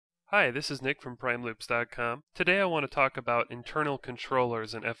Hi, this is Nick from PrimeLoops.com. Today I want to talk about internal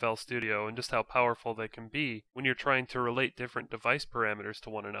controllers in FL Studio and just how powerful they can be when you're trying to relate different device parameters to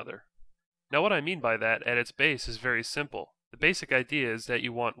one another. Now what I mean by that at its base is very simple. The basic idea is that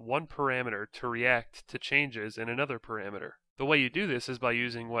you want one parameter to react to changes in another parameter. The way you do this is by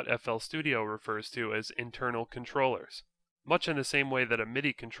using what FL Studio refers to as internal controllers. Much in the same way that a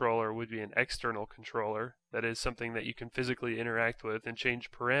MIDI controller would be an external controller, that is something that you can physically interact with and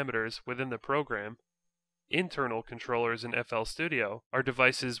change parameters within the program, internal controllers in FL Studio are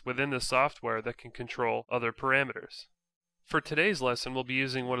devices within the software that can control other parameters. For today's lesson, we'll be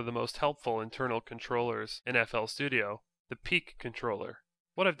using one of the most helpful internal controllers in FL Studio, the peak controller.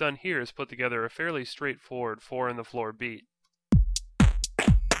 What I've done here is put together a fairly straightforward 4-on-the-floor beat.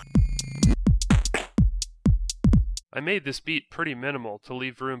 I made this beat pretty minimal to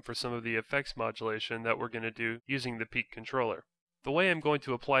leave room for some of the effects modulation that we're going to do using the peak controller. The way I'm going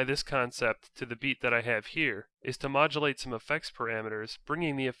to apply this concept to the beat that I have here is to modulate some effects parameters,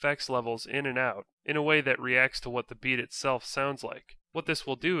 bringing the effects levels in and out in a way that reacts to what the beat itself sounds like. What this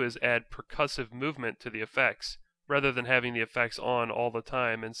will do is add percussive movement to the effects, rather than having the effects on all the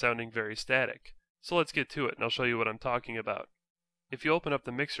time and sounding very static. So let's get to it and I'll show you what I'm talking about. If you open up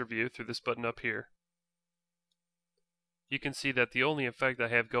the mixer view through this button up here, you can see that the only effect I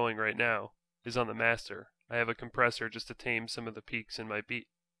have going right now is on the master. I have a compressor just to tame some of the peaks in my beat.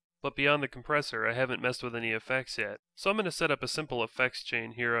 But beyond the compressor, I haven't messed with any effects yet. So I'm going to set up a simple effects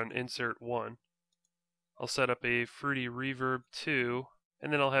chain here on Insert 1. I'll set up a Fruity Reverb 2,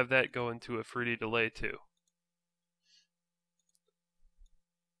 and then I'll have that go into a Fruity Delay 2.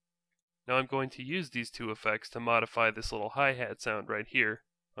 Now I'm going to use these two effects to modify this little hi-hat sound right here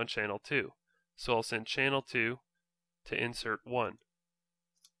on Channel 2. So I'll send Channel 2 to Insert 1.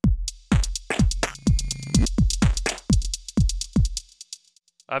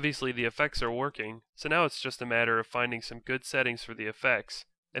 Obviously the effects are working, so now it's just a matter of finding some good settings for the effects,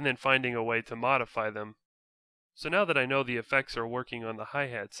 and then finding a way to modify them. So now that I know the effects are working on the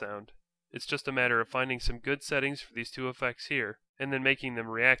hi-hat sound, it's just a matter of finding some good settings for these two effects here, and then making them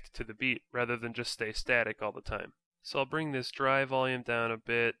react to the beat rather than just stay static all the time. So I'll bring this dry volume down a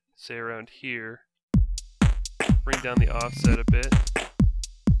bit, say around here. Bring down the offset a bit.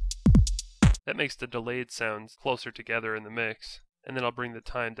 That makes the delayed sounds closer together in the mix. And then I'll bring the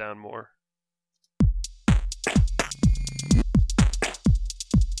time down more.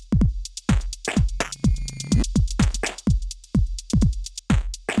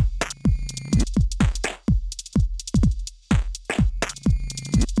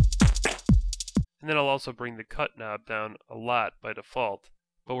 And then I'll also bring the cut knob down a lot by default,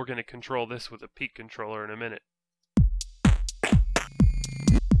 but we're going to control this with a peak controller in a minute.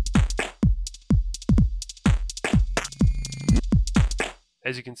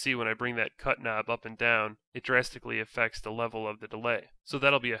 As you can see, when I bring that cut knob up and down, it drastically affects the level of the delay. So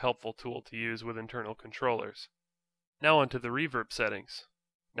that'll be a helpful tool to use with internal controllers. Now onto the reverb settings.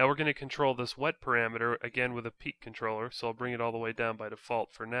 Now we're going to control this wet parameter again with a peak controller, so I'll bring it all the way down by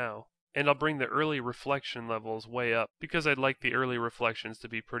default for now. And I'll bring the early reflection levels way up, because I'd like the early reflections to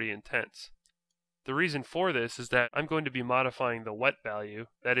be pretty intense. The reason for this is that I'm going to be modifying the wet value,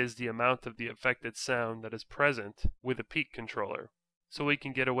 that is the amount of the affected sound that is present, with a peak controller. So we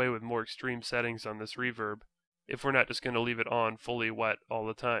can get away with more extreme settings on this reverb if we're not just going to leave it on fully wet all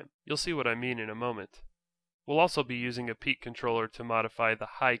the time. You'll see what I mean in a moment. We'll also be using a peak controller to modify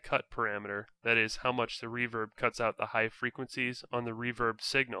the high cut parameter, that is how much the reverb cuts out the high frequencies on the reverb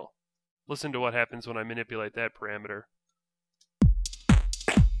signal. Listen to what happens when I manipulate that parameter.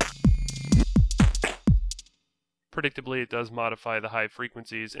 Predictably, it does modify the high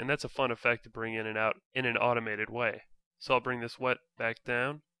frequencies, and that's a fun effect to bring in and out in an automated way. So I'll bring this wet back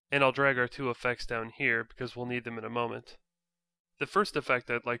down, and I'll drag our two effects down here because we'll need them in a moment. The first effect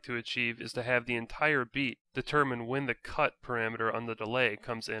I'd like to achieve is to have the entire beat determine when the cut parameter on the delay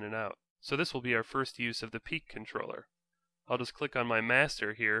comes in and out. So this will be our first use of the peak controller. I'll just click on my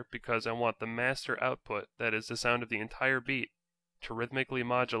master here because I want the master output, that is the sound of the entire beat, to rhythmically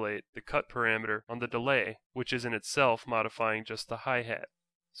modulate the cut parameter on the delay, which is in itself modifying just the hi-hat.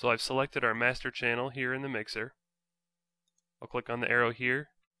 So I've selected our master channel here in the mixer. I'll click on the arrow here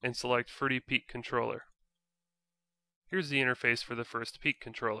and select Fruity Peak Controller. Here's the interface for the first peak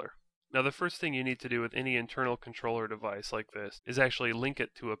controller. Now the first thing you need to do with any internal controller device like this is actually link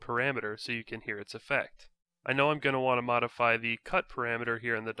it to a parameter so you can hear its effect. I know I'm going to want to modify the cut parameter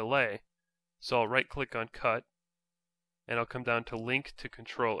here in the delay, so I'll right click on Cut and I'll come down to Link to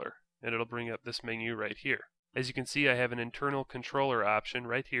Controller and it'll bring up this menu right here. As you can see, I have an internal controller option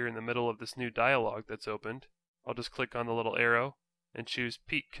right here in the middle of this new dialog that's opened. I'll just click on the little arrow and choose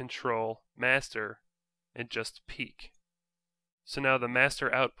Peak Control Master and just Peak. So now the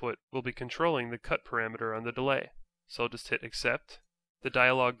master output will be controlling the cut parameter on the delay. So I'll just hit Accept. The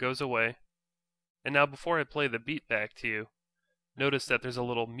dialog goes away. And now before I play the beat back to you, notice that there's a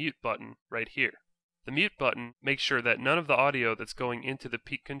little mute button right here. The mute button makes sure that none of the audio that's going into the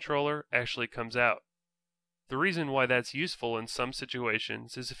peak controller actually comes out. The reason why that's useful in some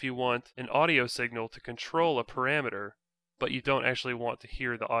situations is if you want an audio signal to control a parameter, but you don't actually want to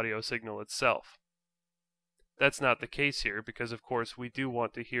hear the audio signal itself. That's not the case here because of course we do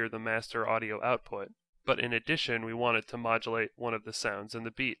want to hear the master audio output, but in addition we want it to modulate one of the sounds in the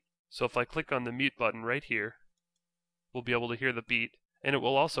beat. So if I click on the mute button right here, we'll be able to hear the beat, and it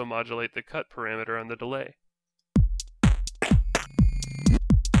will also modulate the cut parameter on the delay.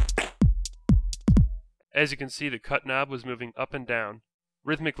 As you can see, the cut knob was moving up and down,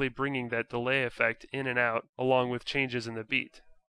 rhythmically bringing that delay effect in and out along with changes in the beat.